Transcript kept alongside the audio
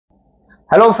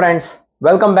Hello friends,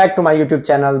 welcome back to my YouTube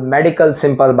channel Medical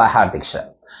Simple by Hardik Shah.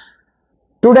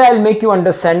 Today I'll make you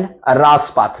understand a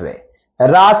RAAS pathway.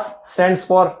 RAAS stands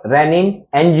for Renin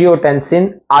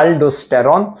Angiotensin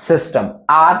Aldosterone System,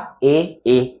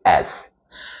 RAAS.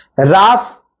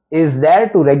 RAAS is there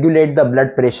to regulate the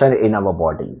blood pressure in our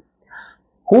body.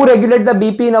 Who regulate the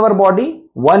BP in our body?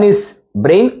 One is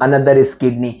brain, another is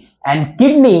kidney, and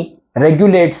kidney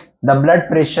regulates the blood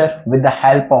pressure with the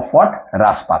help of what?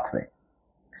 RAAS pathway.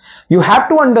 You have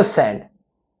to understand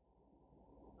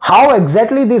how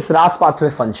exactly this RAAS pathway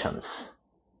functions.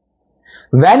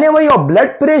 Whenever your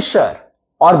blood pressure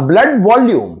or blood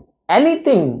volume,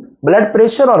 anything, blood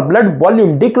pressure or blood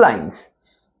volume declines,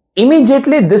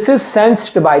 immediately this is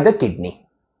sensed by the kidney.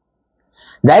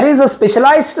 There is a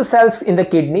specialized cells in the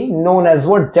kidney known as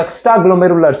what?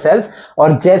 Juxtaglomerular cells,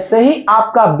 और जैसे ही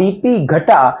आपका BP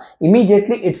घटा,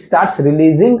 immediately it starts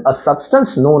releasing a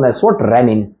substance known as what?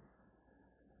 Renin.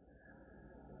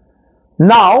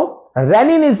 Now,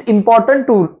 renin is important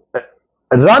to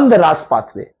run the RAAS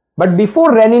pathway. But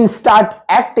before renin start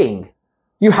acting,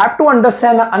 you have to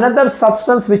understand another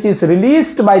substance which is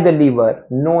released by the liver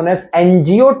known as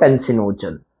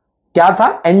angiotensinogen. क्या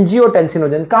था?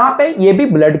 Angiotensinogen. कहां पे? ये भी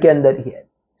blood के अंदर ही है.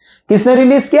 किसने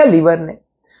रिलीज किया? लिवर ने.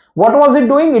 What was it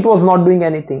doing? It was not doing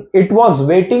anything. It was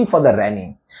waiting for the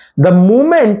renin. The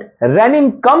moment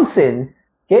renin comes in,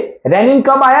 rennin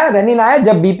कब आया? रेनिन आया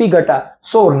जब बीपी घटा.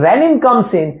 सो rennin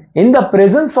comes in the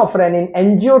presence of rennin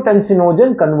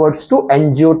angiotensinogen converts to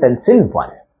angiotensin 1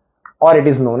 और it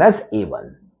is known as A1.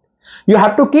 You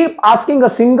have to keep asking a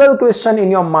single question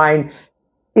in your mind,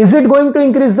 is it going to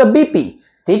increase the BP?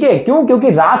 ठीक है, क्यों? क्योंकि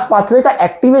रास pathway का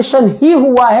activation ही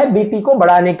हुआ है BP को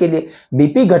बढ़ाने के लिए.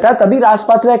 बीपी घटा तभी रास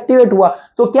पाथवे एक्टिवेट हुआ.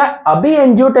 तो क्या अभी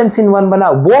एंजियोटेंसिन 1 बना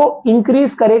वो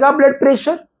इंक्रीज करेगा blood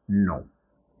pressure? No.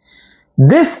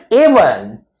 This A1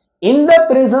 in the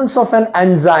presence of an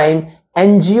enzyme,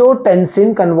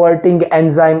 angiotensin converting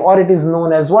enzyme, or it is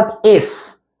known as what? ACE.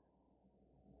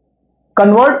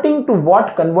 Converting to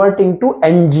what? Converting to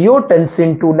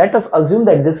angiotensin 2. Let us assume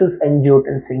that this is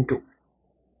angiotensin 2.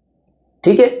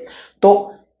 ठीक है, तो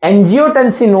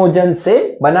angiotensinogen से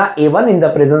बना A1 in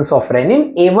the presence of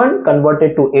renin, A1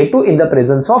 converted to A2 in the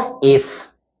presence of ACE.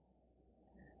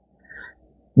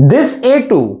 This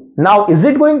A2, now is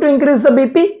it going to increase the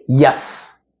BP? Yes.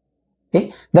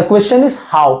 Okay. The question is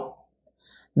how.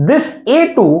 This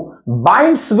A2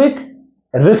 binds with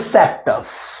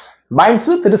receptors. Binds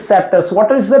with receptors.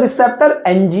 What is the receptor?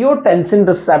 Angiotensin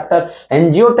receptor.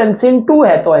 Angiotensin 2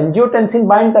 है तो angiotensin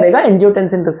bind करेगा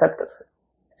angiotensin receptor से.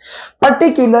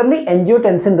 Particularly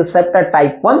angiotensin receptor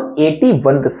type 1,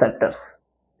 AT1 receptors.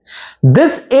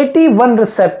 This AT1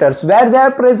 receptors, where they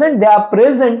are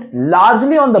present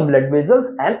largely on the blood vessels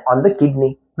and on the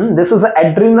kidney. This is an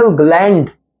adrenal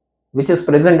gland which is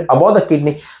present above the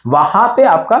kidney. वहां पे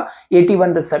आपका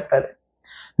AT1 receptor है.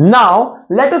 Now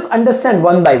let us understand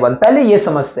one by one. पहले ये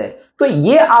समझते हैं. तो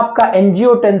ये आपका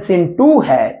angiotensin 2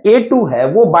 है, A2 है,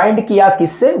 वो बाइंड किया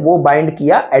किससे? वो बाइंड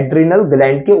किया एड्रिनल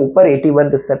ग्लैंड के ऊपर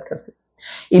AT1 receptor से.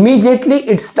 Immediately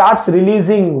it starts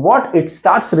releasing what? It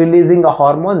starts releasing a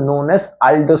hormone known as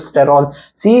aldosterone.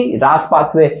 See, RAAS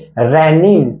pathway,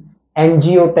 renin,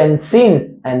 angiotensin,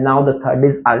 and now the third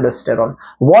is aldosterone.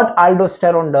 What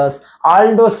aldosterone does?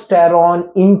 Aldosterone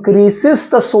increases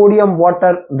the sodium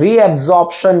water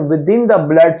reabsorption within the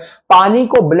blood. पानी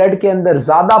को blood के अंदर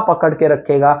ज्यादा पकड़ के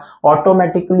रखेगा.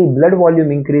 Automatically blood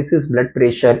volume increases, blood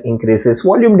pressure increases.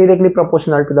 Volume directly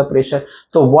proportional to the pressure.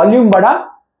 तो volume बढ़ा,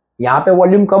 यहां पे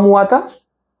वॉल्यूम कम हुआ था,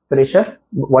 प्रेशर,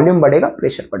 वॉल्यूम बढ़ेगा,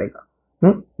 प्रेशर बढ़ेगा.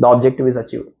 The objective is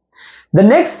achieved. The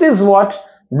next is what?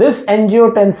 This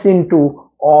angiotensin 2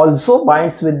 also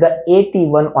binds with the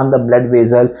AT1 on the blood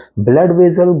vessel. Blood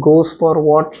vessel goes for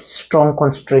what? Strong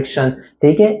constriction.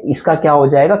 ठीक है, इसका क्या हो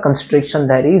जाएगा?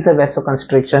 Constriction. There is a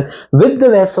vasoconstriction. With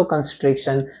the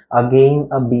vasoconstriction, again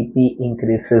a BP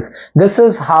increases. This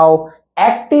is how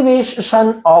activation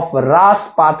of RAAS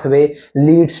pathway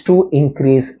leads to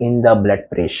increase in the blood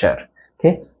pressure.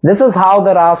 Okay, this is how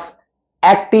the RAAS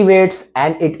activates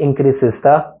and it increases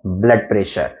the blood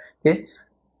pressure. Okay,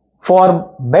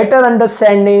 for better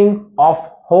understanding of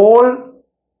whole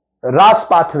RAAS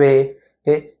pathway,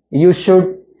 okay, you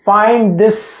should find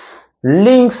this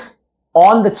links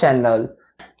on the channel.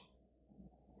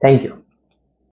 Thank you.